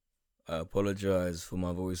I apologize for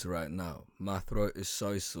my voice right now. My throat is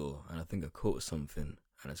so sore, and I think I caught something,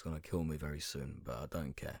 and it's gonna kill me very soon, but I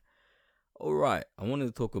don't care. Alright, I wanted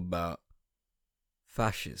to talk about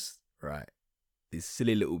fascists, right? These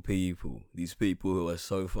silly little people, these people who are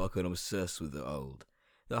so fucking obsessed with the old.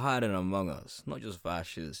 They're hiding among us, not just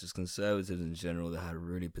fascists, just conservatives in general that had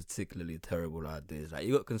really particularly terrible ideas. Like,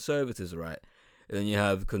 you got conservatives, right? And then you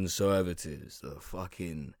have conservatives, the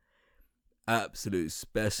fucking absolute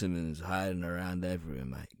specimens hiding around everywhere,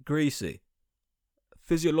 mate. Greasy.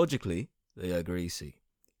 Physiologically, they are greasy.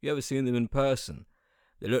 You ever seen them in person?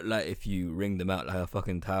 They look like if you wring them out like a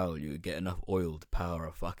fucking towel, you would get enough oil to power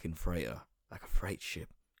a fucking freighter. Like a freight ship,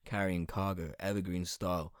 carrying cargo, evergreen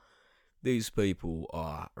style. These people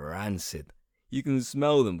are rancid. You can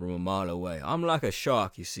smell them from a mile away. I'm like a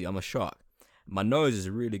shark, you see. I'm a shark. My nose is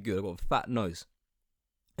really good. I've got a fat nose.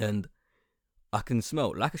 And I can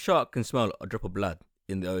smell, like a shark can smell a drop of blood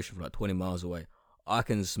in the ocean from like 20 miles away. I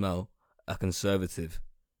can smell a conservative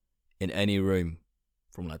in any room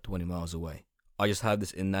from like 20 miles away. I just have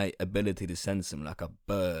this innate ability to sense them like a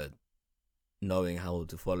bird, knowing how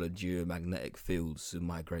to follow geomagnetic fields to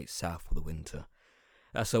migrate south for the winter.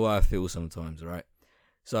 That's how I feel sometimes, right?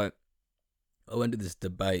 So, I went to this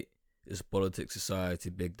debate, this politics society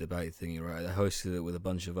big debate thingy, right? I hosted it with a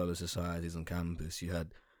bunch of other societies on campus. You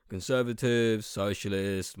had conservatives,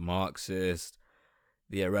 socialists, Marxists,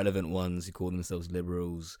 the irrelevant ones who call themselves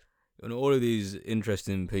liberals, and all of these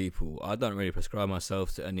interesting people. I don't really prescribe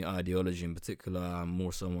myself to any ideology in particular. I'm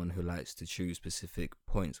more someone who likes to choose specific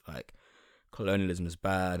points, like colonialism is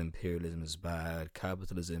bad, imperialism is bad,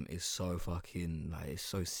 capitalism is so fucking, like, it's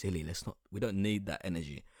so silly. We don't need that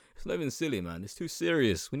energy. It's not even silly, man. It's too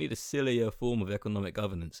serious. We need a sillier form of economic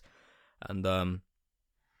governance. And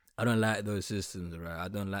I don't like those systems, right? I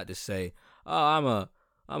don't like to say, oh,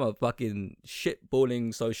 I'm a fucking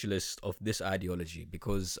shitballing socialist of this ideology,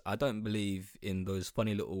 because I don't believe in those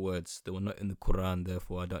funny little words that were not in the Quran,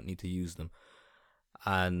 therefore I don't need to use them.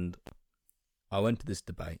 And I went to this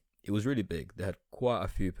debate. It was really big. They had quite a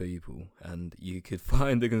few people, and you could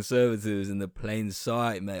find the conservatives in the plain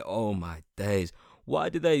sight, mate. Oh my days. Why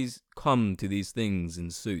do they come to these things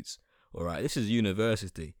in suits? Alright, this is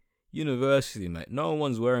university. University, mate. No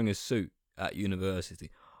one's wearing a suit at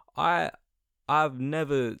university. I've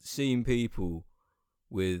never seen people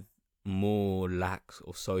with more lack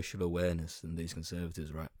of social awareness than these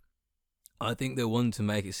conservatives, right? I think they want to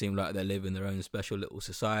make it seem like they live in their own special little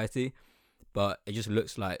society, but it just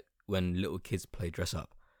looks like when little kids play dress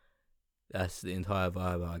up. That's the entire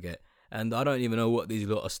vibe I get. And I don't even know what these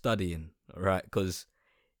lot are studying, right? Because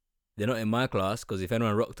they're not in my class, because if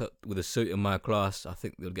anyone rocked up with a suit in my class, I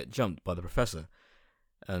think they'll get jumped by the professor.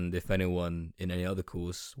 And if anyone in any other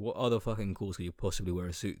course, what other fucking course could you possibly wear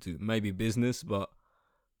a suit to? Maybe business, but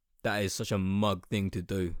that is such a mug thing to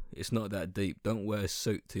do. It's not that deep. Don't wear a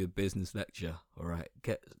suit to your business lecture, alright?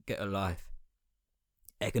 Get a life.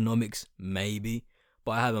 Economics, maybe.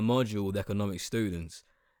 But I have a module with economics students,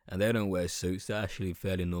 and they don't wear suits. They're actually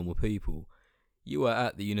fairly normal people. You are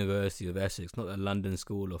at the University of Essex, not the London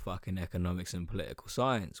School of fucking Economics and Political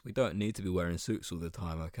Science. We don't need to be wearing suits all the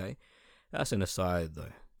time, okay? That's an aside,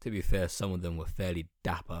 though. To be fair, some of them were fairly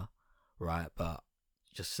dapper, right? But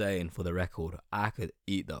just saying, for the record, I could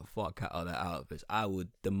eat the fuck out of their outfits. I would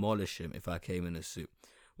demolish him if I came in a suit,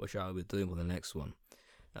 which I will be doing for the next one.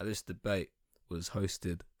 Now, this debate was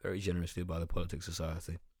hosted very generously by the Politics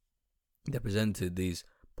Society. They presented these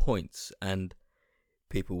points, and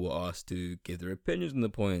people were asked to give their opinions on the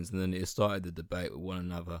points, and then it started the debate with one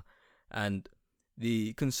another. And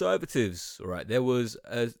the conservatives, right, there was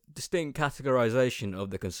a distinct categorization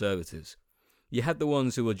of the conservatives. You had the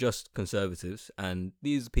ones who were just conservatives, and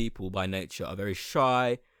these people by nature are very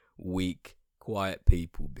shy, weak, quiet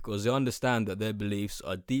people, because they understand that their beliefs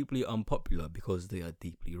are deeply unpopular because they are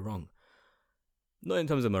deeply wrong. Not in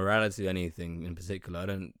terms of morality or anything in particular. I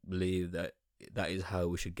don't believe that is how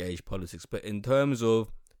we should gauge politics, but in terms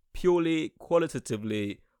of purely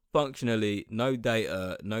qualitatively, functionally, no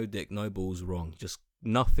data, no dick, no balls, wrong. Just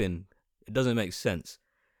nothing. It doesn't make sense.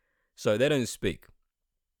 So they don't speak.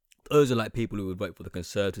 Those are like people who would vote for the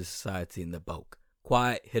Conservative Society in the bulk.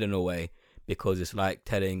 Quiet, hidden away, because it's like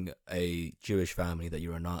telling a Jewish family that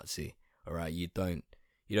you're a Nazi. Alright, you don't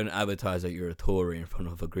advertise that you're a Tory in front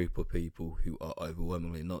of a group of people who are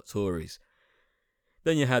overwhelmingly not Tories.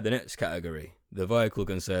 Then you had the next category, the vocal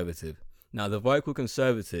conservative. Now, the vocal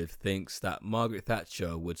conservative thinks that Margaret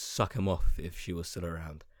Thatcher would suck him off if she was still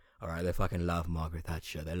around. Alright, they fucking love Margaret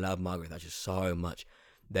Thatcher. They love Margaret Thatcher so much.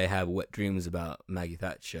 They have wet dreams about Maggie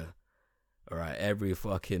Thatcher. Alright, every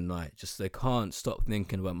fucking night. Just they can't stop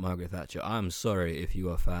thinking about Margaret Thatcher. I'm sorry if you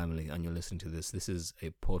are family and you're listening to this. This is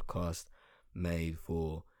a podcast made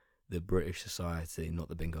for the British society, not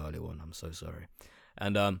the Bengali one. I'm so sorry.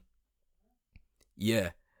 And yeah,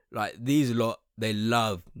 like these lot, they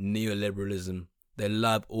love neoliberalism. They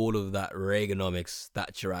love all of that Reaganomics,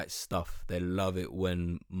 Thatcherite stuff. They love it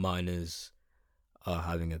when miners are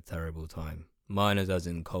having a terrible time. Miners as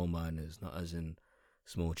in coal miners, not as in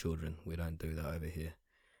small children. We don't do that over here.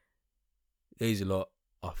 These lot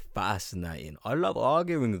are fascinating. I love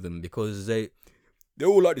arguing with them because they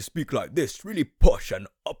all like to speak like this, really posh and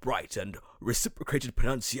upright and reciprocated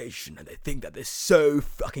pronunciation, and they think that they're so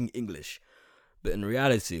fucking English. But in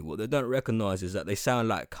reality, what they don't recognise is that they sound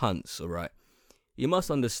like cunts, alright? You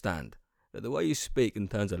must understand that the way you speak in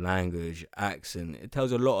terms of language, accent, it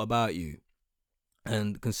tells a lot about you.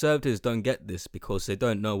 And conservatives don't get this because they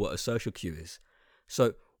don't know what a social cue is.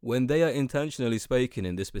 So when they are intentionally speaking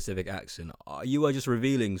in this specific accent, you are just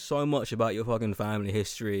revealing so much about your fucking family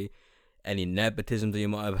history, any nepotism that you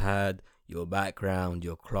might have had, your background,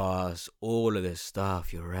 your class, all of this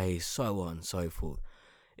stuff, your race, so on and so forth.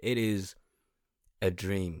 It is a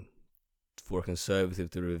dream for a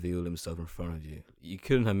conservative to reveal himself in front of you. You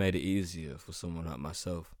couldn't have made it easier for someone like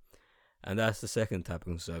myself. And that's the second type of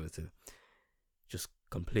conservative. Just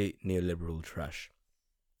complete neoliberal trash.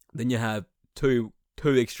 Then you have two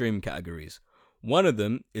extreme categories. One of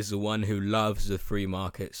them is the one who loves the free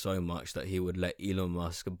market so much that he would let Elon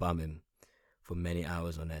Musk bum him for many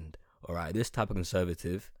hours on end. Alright, this type of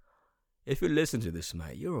conservative, if you listen to this,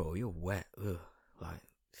 mate, you're wet. Ugh, like,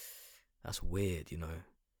 that's weird, you know.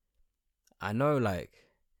 I know, like,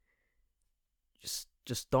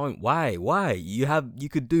 just don't. Why? You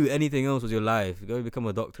could do anything else with your life. Go become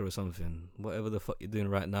a doctor or something. Whatever the fuck you're doing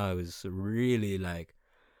right now is really, like,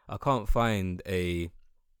 I can't find a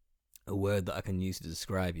word that I can use to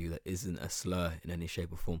describe you that isn't a slur in any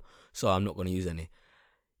shape or form. So I'm not going to use any.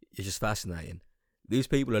 It's just fascinating. These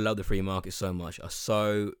people who love the free market so much are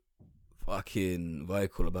so fucking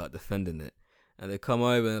vocal about defending it. And they come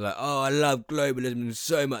over and they're like, oh, I love globalism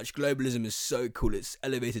so much. Globalism is so cool. It's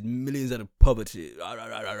elevated millions out of poverty. Rah, rah,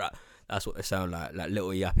 rah, rah, rah. That's what they sound like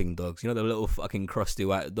little yapping dogs. You know the little fucking crusty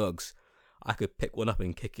white dogs? I could pick one up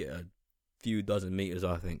and kick it a few dozen meters,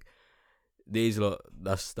 I think. These lot,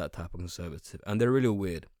 that's that type of conservative. And they're really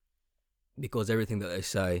weird because everything that they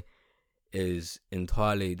say is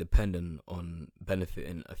entirely dependent on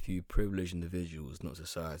benefiting a few privileged individuals, not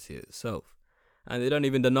society itself. And they don't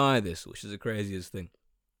even deny this, which is the craziest thing.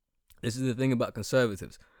 This is the thing about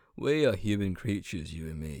conservatives. We are human creatures, you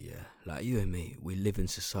and me, yeah. Like you and me, we live in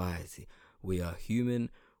society. We are human,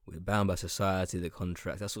 we're bound by society, the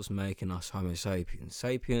contract. That's what's making us Homo sapiens.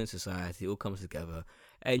 Sapient society all comes together.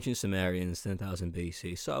 Ancient Sumerians, 10,000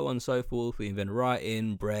 BC, so on and so forth. We invent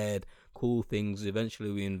writing, bread, cool things. Eventually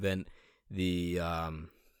we invent the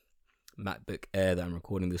MacBook Air that I'm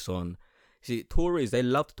recording this on. See, Tories, they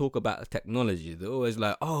love to talk about technology. They're always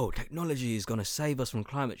like, oh, technology is going to save us from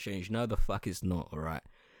climate change. No, the fuck it's not, alright?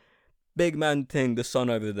 Big man thing, the sun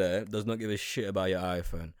over there, does not give a shit about your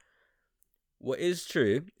iPhone. What is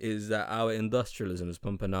true is that our industrialism is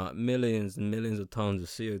pumping out millions and millions of tons of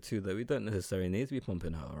CO2 that we don't necessarily need to be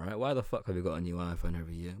pumping out, alright? Why the fuck have we got a new iPhone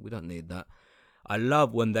every year? We don't need that. I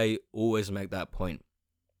love when they always make that point.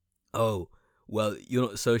 Oh, well, you're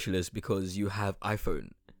not socialist because you have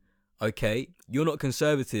iPhone. Okay, you're not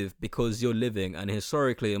conservative because you're living, and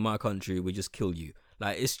historically in my country we just kill you.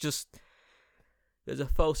 Like, it's just, there's a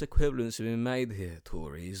false equivalence being made here,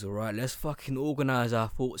 Tories. Alright, let's fucking organise our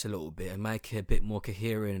thoughts a little bit and make it a bit more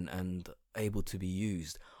coherent and able to be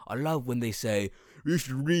used. I love when they say you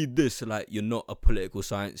should read this. Like, you're not a political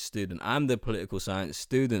science student. I'm the political science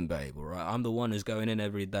student, babe. Alright, I'm the one who's going in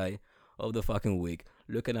every day of the fucking week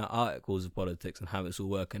looking at articles of politics and how it's all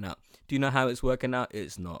working out. Do you know how it's working out?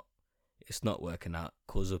 It's not. It's not working out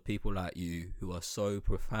because of people like you who are so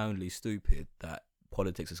profoundly stupid that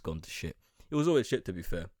politics has gone to shit. It was always shit, to be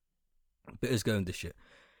fair, but it's going to shit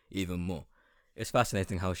even more. It's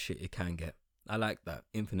fascinating how shit it can get. I like that.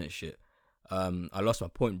 Infinite shit. I lost my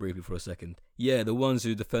point briefly for a second. Yeah, the ones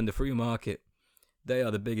who defend the free market, they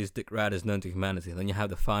are the biggest dick riders known to humanity. Then you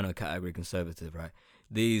have the final category, conservative, right?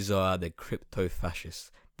 These are the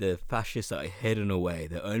crypto-fascists. The fascists that are hidden away.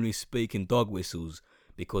 They only speak in dog whistles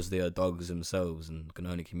because they are dogs themselves and can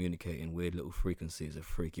only communicate in weird little frequencies of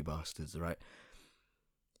freaky bastards, right?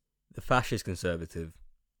 The fascist conservative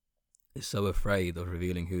is so afraid of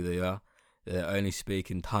revealing who they are. They only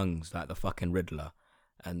speak in tongues like the fucking Riddler.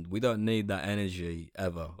 And we don't need that energy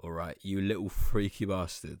ever, alright? You little freaky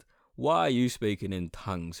bastard. Why are you speaking in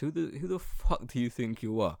tongues? Who the fuck do you think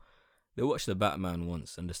you are? They watched the Batman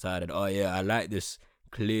once and decided, oh yeah, I like this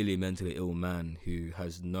clearly mentally ill man who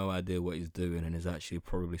has no idea what he's doing and is actually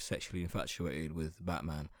probably sexually infatuated with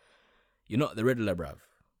Batman. You're not the Riddler, bruv.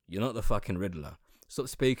 You're not the fucking Riddler. Stop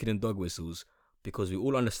speaking in dog whistles, because we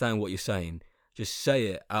all understand what you're saying. Just say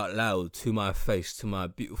it out loud to my face, to my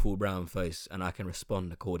beautiful brown face, and I can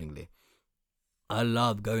respond accordingly. I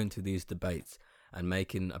love going to these debates and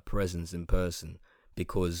making a presence in person,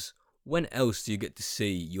 because when else do you get to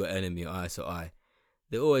see your enemy eye to eye?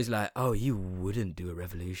 They're always like, oh, you wouldn't do a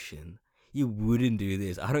revolution. You wouldn't do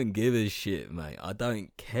this. I don't give a shit, mate. I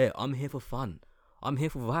don't care. I'm here for fun. I'm here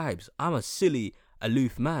for vibes. I'm a silly,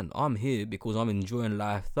 aloof man. I'm here because I'm enjoying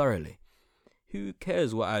life thoroughly. Who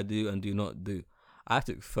cares what I do and do not do? I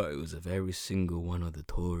took photos of every single one of the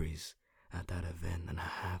Tories at that event, and I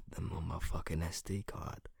have them on my fucking SD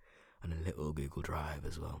card and a little Google Drive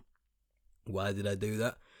as well. Why did I do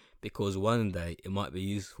that? Because one day it might be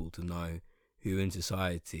useful to know who in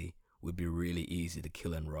society would be really easy to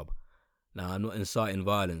kill and rob. Now, I'm not inciting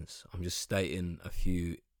violence. I'm just stating a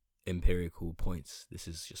few empirical points. This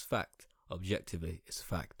is just fact. Objectively, it's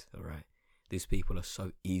fact, alright? These people are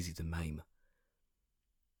so easy to maim.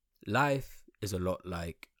 Life is a lot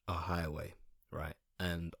like a highway, right?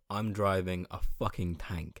 And I'm driving a fucking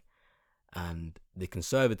tank, and the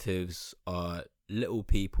Conservatives are little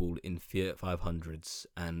people in Fiat 500s,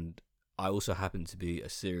 and I also happen to be a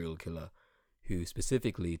serial killer who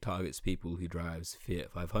specifically targets people who drives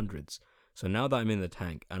Fiat 500s. So now that I'm in the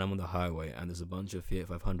tank and I'm on the highway and there's a bunch of Fiat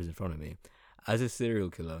 500s in front of me, as a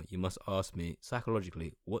serial killer, you must ask me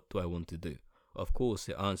psychologically, what do I want to do? Of course,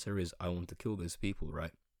 the answer is I want to kill those people,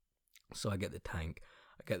 right? So I get the tank,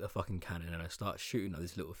 I get the fucking cannon, and I start shooting at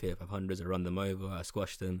these little Fiat 500s. I run them over, I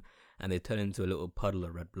squash them, and they turn into a little puddle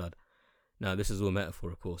of red blood. Now, this is all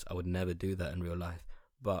metaphor, of course. I would never do that in real life,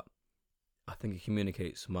 but I think it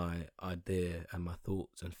communicates my idea and my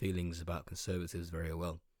thoughts and feelings about Conservatives very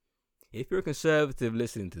well. If you're a Conservative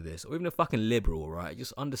listening to this, or even a fucking liberal, right,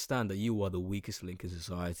 just understand that you are the weakest link in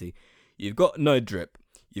society. You've got no drip.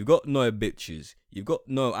 You've got no bitches. You've got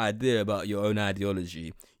no idea about your own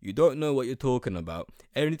ideology. You don't know what you're talking about.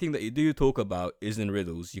 Anything that you do talk about is in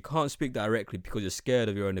riddles. You can't speak directly because you're scared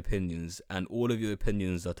of your own opinions, and all of your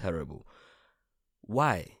opinions are terrible.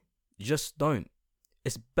 Why? Just don't.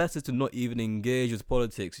 It's better to not even engage with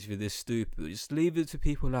politics if you're this stupid. Just leave it to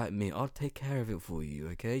people like me. I'll take care of it for you,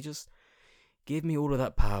 okay? Just give me all of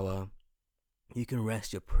that power. You can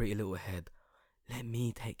rest your pretty little head. Let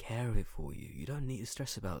me take care of it for you. You don't need to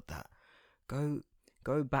stress about that.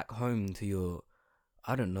 Go back home to your,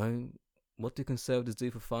 I don't know, what do Conservatives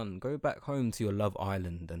do for fun? Go back home to your Love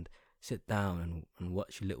Island and sit down and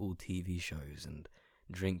watch your little TV shows and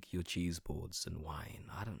drink your cheese boards and wine.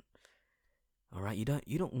 Alright, you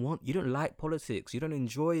don't like politics, you don't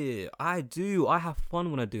enjoy it. I do. I have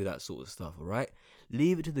fun when I do that sort of stuff, alright?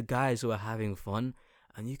 Leave it to the guys who are having fun,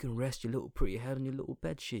 and you can rest your little pretty head on your little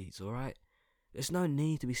bed sheets, alright? There's no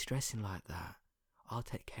need to be stressing like that. I'll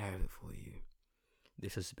take care of it for you.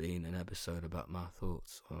 This has been an episode about my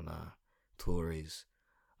thoughts on Tories.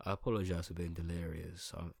 I apologise for being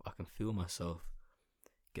delirious. I can feel myself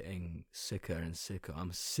getting sicker and sicker.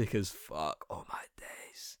 I'm sick as fuck. Oh my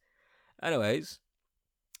days. Anyways,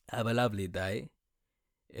 have a lovely day.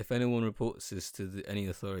 If anyone reports this to any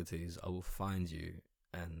authorities, I will find you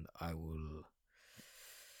and I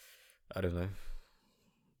don't know,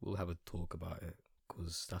 we'll have a talk about it,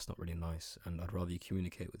 because that's not really nice, and I'd rather you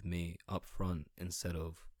communicate with me up front instead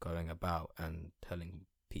of going about and telling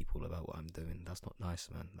people about what I'm doing. That's not nice,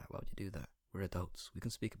 man. Like, why would you do that? We're adults. We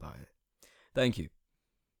can speak about it. Thank you.